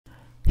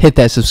hit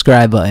that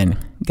subscribe button,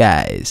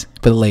 guys,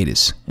 for the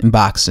latest in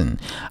boxing.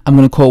 I'm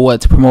going to quote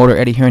what promoter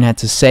Eddie Hearn had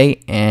to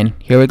say, and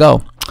here we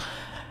go.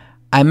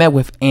 I met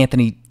with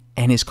Anthony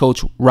and his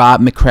coach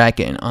Rob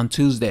McCracken on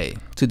Tuesday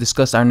to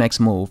discuss our next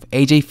move.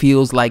 AJ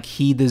feels like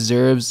he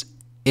deserves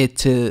it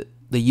to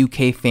the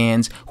UK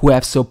fans who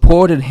have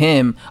supported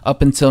him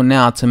up until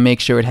now to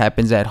make sure it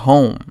happens at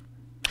home.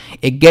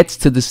 It gets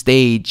to the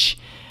stage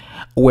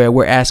where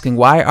we're asking,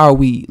 why are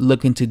we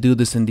looking to do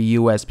this in the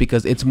US?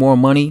 Because it's more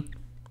money.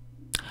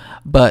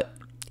 But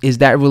is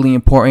that really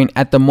important?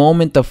 At the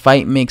moment, the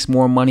fight makes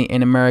more money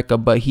in America,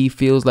 but he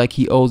feels like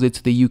he owes it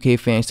to the UK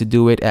fans to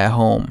do it at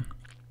home.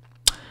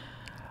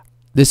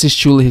 This is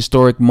truly an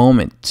historic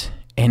moment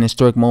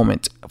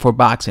for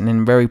boxing,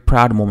 and a very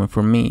proud moment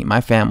for me,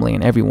 my family,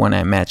 and everyone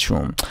at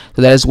Matchroom.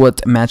 So that is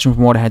what Matchroom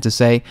promoter had to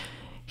say.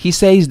 He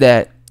says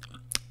that,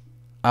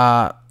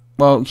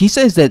 he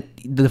says that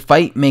the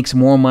fight makes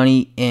more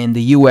money in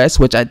the US,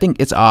 which I think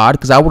it's odd,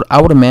 because I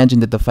would imagine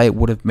that the fight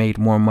would have made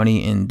more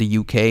money in the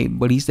UK.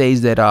 But he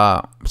says that,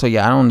 so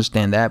yeah, I don't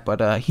understand that.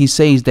 But he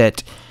says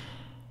that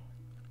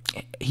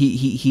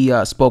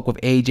he spoke with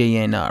AJ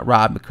and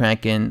Rob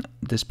McCracken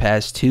this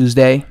past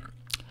Tuesday,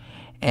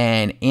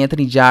 and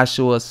Anthony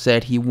Joshua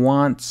said he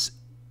wants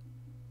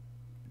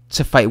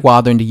to fight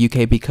Wilder in the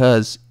UK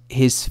because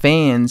his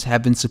fans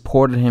have been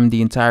supporting him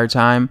the entire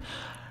time.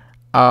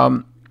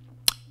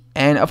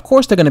 And of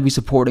course they're going to be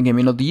supporting him.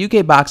 You know, the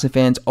UK boxing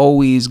fans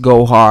always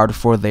go hard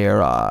for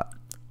their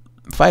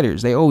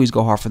fighters. They always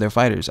go hard for their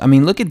fighters. I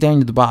mean, look at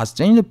Daniel DeBoss.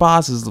 Daniel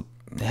DeBoss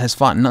has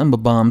fought nothing but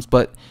bums,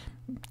 but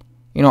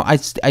you know,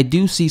 I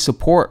do see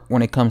support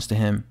when it comes to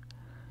him.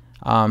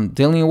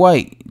 Dillian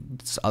White,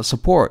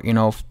 support. You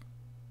know,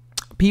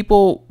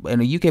 people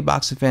and the UK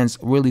boxing fans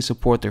really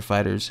support their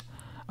fighters.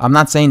 I'm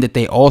not saying that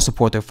they all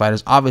support their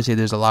fighters. Obviously,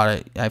 there's a lot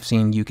of, I've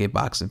seen UK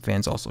boxing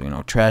fans also, you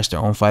know, trash their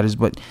own fighters,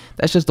 but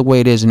that's just the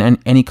way it is in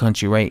any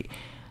country, right?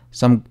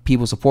 Some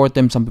people support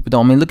them, some people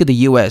don't. I mean, look at the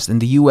US. In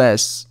the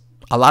US,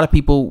 a lot of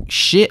people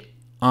shit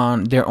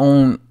on their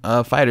own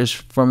fighters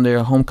from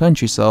their home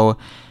country. So,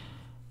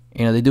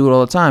 you know, they do it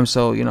all the time.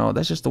 So, you know,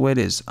 that's just the way it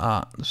is.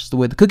 That's just the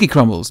way the cookie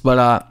crumbles.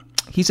 But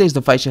he says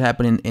the fight should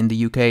happen in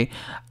the UK.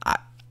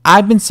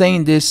 I've been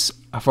saying this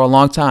for a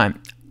long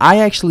time. I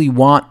actually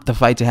want the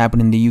fight to happen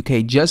in the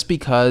UK just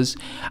because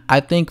I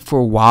think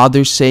for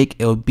Wilder's sake,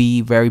 it'll be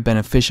very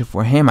beneficial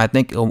for him. I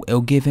think it'll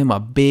give him a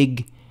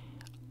big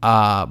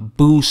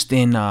boost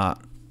in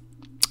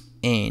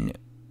you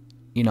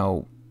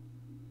know,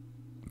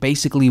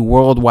 basically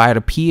worldwide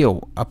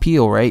appeal,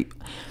 right?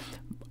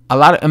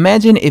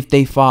 Imagine if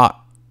they fought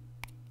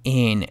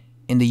in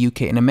the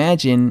UK, and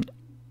imagine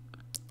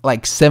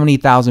like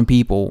 70,000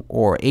 people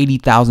or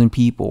 80,000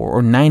 people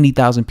or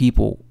 90,000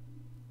 people,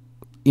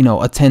 you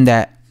know, attend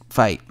that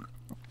fight,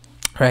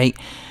 right?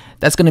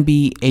 That's going to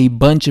be a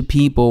bunch of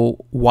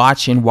people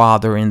watching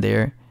Wilder in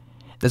there.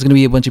 There's going to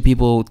be a bunch of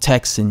people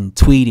texting,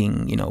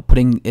 tweeting, you know,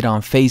 putting it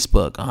on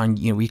Facebook,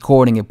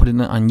 recording it, putting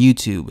it on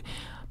YouTube.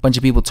 A bunch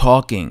of people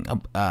talking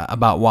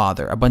about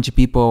Wilder. A bunch of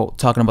people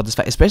talking about this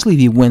fight, especially if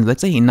he wins.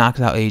 Let's say he knocks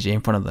out AJ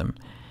in front of them.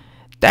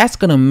 That's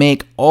going to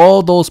make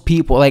all those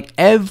people, like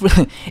if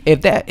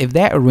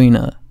that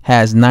arena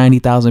has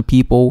 90,000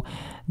 people,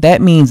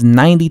 that means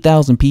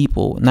 90,000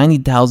 people,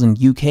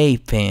 90,000 UK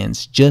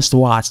fans just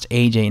watched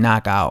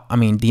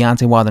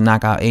Deontay Wilder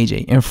knock out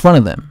AJ in front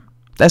of them.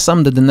 That's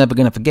something that they're never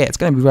going to forget. It's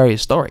going to be very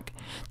historic.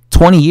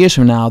 20 years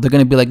from now, they're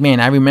going to be like,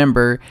 man, I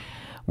remember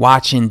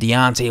watching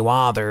Deontay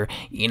Wilder,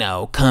 you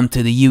know, come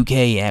to the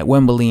UK at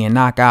Wembley and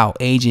knock out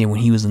AJ when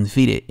he was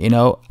undefeated. You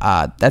know,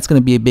 that's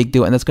going to be a big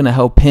deal, and that's going to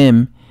help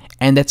him,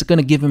 and that's going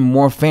to give him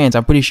more fans.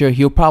 I'm pretty sure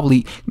he'll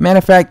probably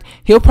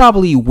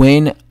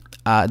win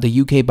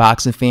the UK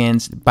boxing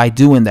fans by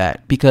doing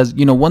that, because,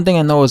 you know, one thing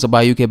I know is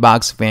about UK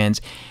boxing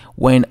fans,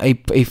 when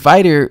a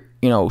fighter,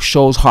 you know,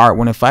 shows heart,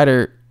 when a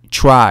fighter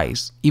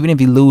tries, even if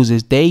he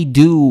loses, they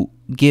do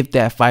give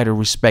that fighter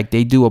respect.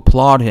 They do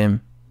applaud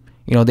him.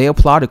 You know, they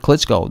applauded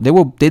Klitschko.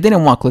 They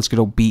didn't want Klitschko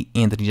to beat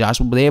Anthony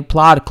Joshua, but they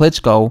applauded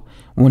Klitschko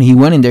when he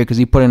went in there because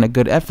he put in a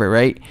good effort,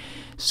 right?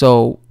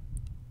 So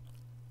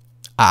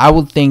I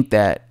would think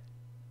that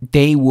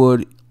they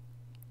would,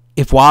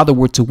 if Wilder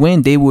were to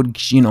win, they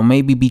would, you know,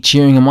 maybe be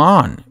cheering him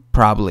on,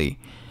 probably.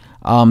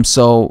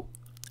 So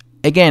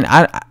again,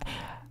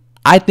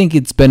 I think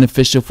it's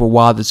beneficial for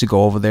Wilder to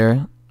go over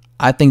there.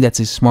 I think that's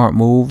a smart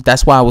move.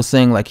 That's why I was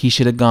saying, like, he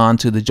should have gone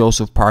to the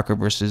Joseph Parker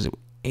versus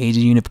AJ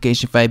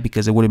unification fight,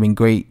 because it would have been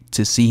great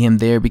to see him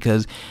there,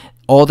 because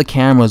all the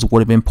cameras would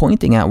have been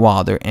pointing at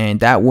Wilder,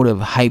 and that would have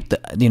hyped,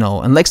 you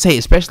know, and let's say,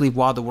 especially if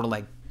Wilder would have,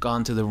 like,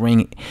 gone to the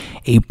ring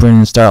apron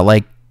and start,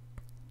 like,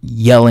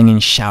 yelling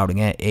and shouting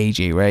at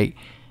AJ, right?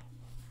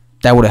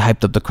 That would have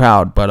hyped up the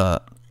crowd.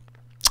 But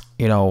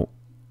you know,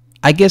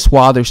 I guess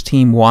Wilder's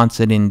team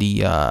wants it in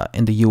the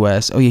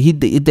US. Oh yeah, he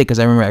did, because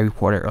I remember I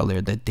reported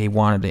earlier that they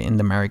wanted it in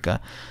America.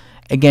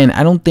 Again,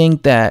 I don't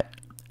think that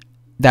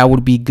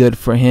would be good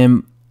for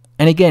him.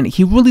 And again,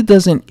 he really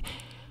doesn't.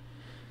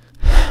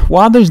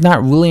 Wilder's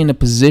not really in a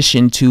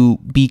position to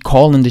be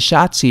calling the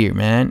shots here,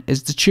 man.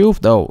 It's the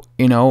truth, though,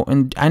 you know.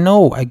 And I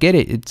know, I get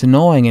it. It's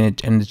annoying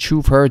and the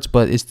truth hurts,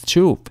 but it's the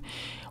truth.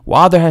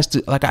 Wilder has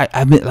to, like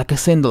I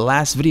said in the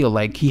last video,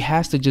 like he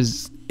has to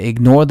just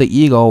ignore the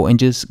ego and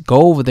just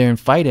go over there and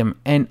fight him.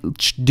 And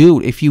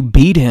dude, if you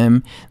beat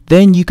him,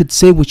 then you could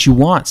say what you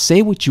want.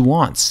 Say what you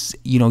want.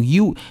 You know,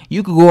 you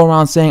could go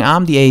around saying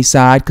I'm the A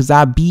side because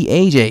I beat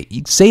AJ.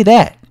 You say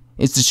that.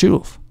 It's the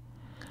truth.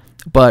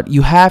 But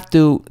you have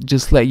to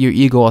just let your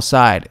ego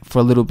aside for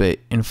a little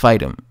bit and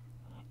fight him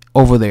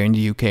over there in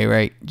the UK,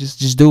 right?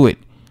 Just do it.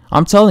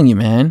 I'm telling you,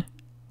 man.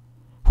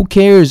 Who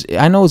cares?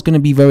 I know it's going to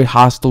be very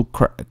hostile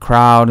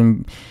crowd,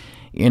 and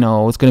you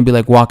know it's going to be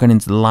like walking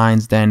into the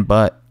Lions Den,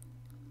 but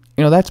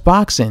you know that's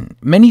boxing.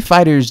 Many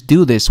fighters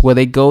do this where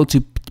they go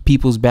to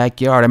people's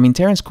backyard. I mean,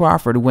 Terence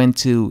Crawford went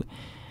to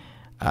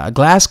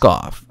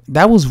Glasgow.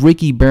 That was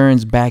Ricky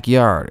Burns'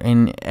 backyard,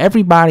 and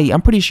everybody,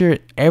 I'm pretty sure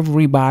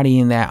everybody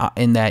in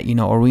that you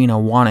know arena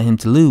wanted him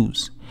to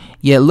lose.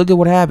 Yet look at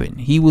what happened.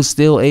 He was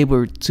still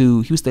able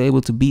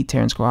to beat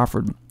Terence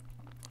Crawford.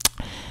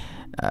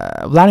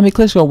 Vladimir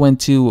Klitschko went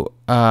to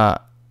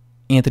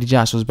Anthony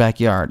Joshua's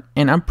backyard,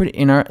 and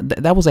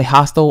that was a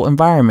hostile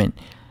environment.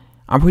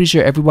 I'm pretty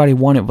sure everybody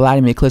wanted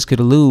Vladimir Klitschko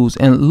to lose,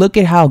 and look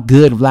at how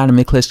good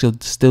Vladimir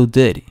Klitschko still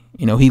did.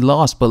 You know, he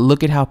lost, but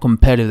look at how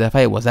competitive that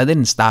fight was. That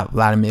didn't stop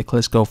Vladimir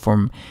Klitschko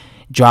from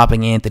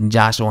dropping Anthony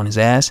Joshua on his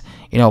ass.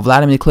 You know,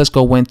 Vladimir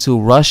Klitschko went to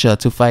Russia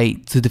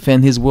to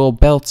defend his world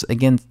belts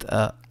against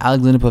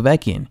Alexander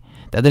Povetkin.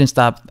 That didn't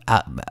stop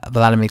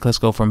Vladimir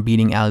Klitschko from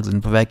beating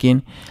Alexander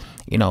Povetkin.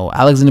 You know,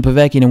 Alexander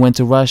Povetkin went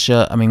to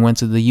went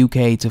to the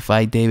UK to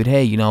fight David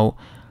Haye. You know,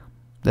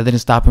 that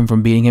didn't stop him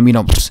from beating him. You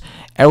know,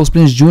 Errol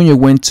Spence Jr.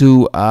 went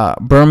to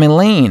Berman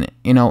Lane.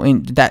 You know,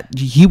 and that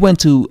he went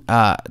to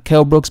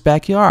Kell Brook's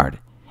backyard.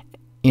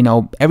 You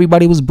know,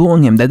 everybody was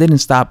booing him. That didn't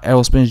stop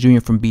Errol Spence Jr.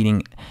 from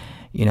beating,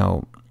 you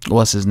know,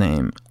 what's his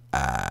name,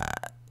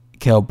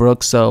 Kell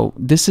Brook. So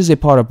this is a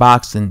part of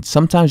boxing.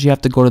 Sometimes you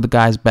have to go to the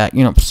guy's back.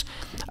 You know,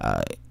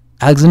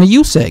 Alexander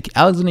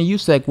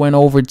Usyk went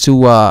over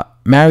to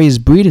Marius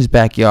Breeda's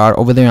backyard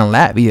over there in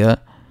Latvia.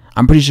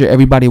 I'm pretty sure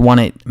everybody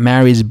wanted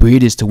Marius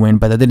Breedas to win,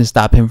 but that didn't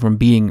stop him from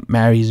beating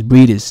Marius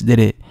Breedas, did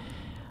it?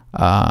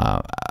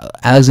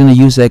 Alexander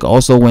Usyk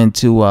also went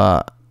to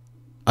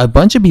a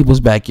bunch of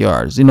people's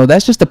backyards. You know,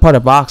 that's just a part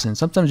of boxing.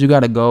 Sometimes you got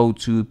to go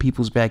to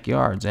people's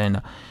backyards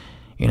and,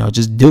 you know,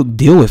 just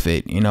deal with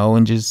it, you know,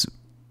 and just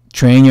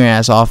train your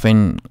ass off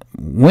and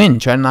win.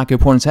 Try to knock your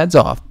opponent's heads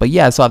off. But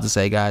yeah, that's all I have to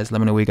say, guys.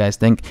 Let me know what you guys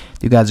think.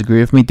 Do you guys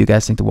agree with me? Do you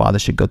guys think the Wilder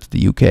should go to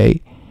the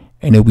UK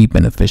and it'll be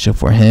beneficial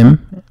for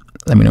him?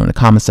 Let me know in the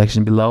comment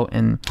section below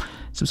and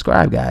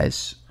subscribe,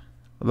 guys.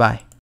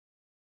 Bye-bye.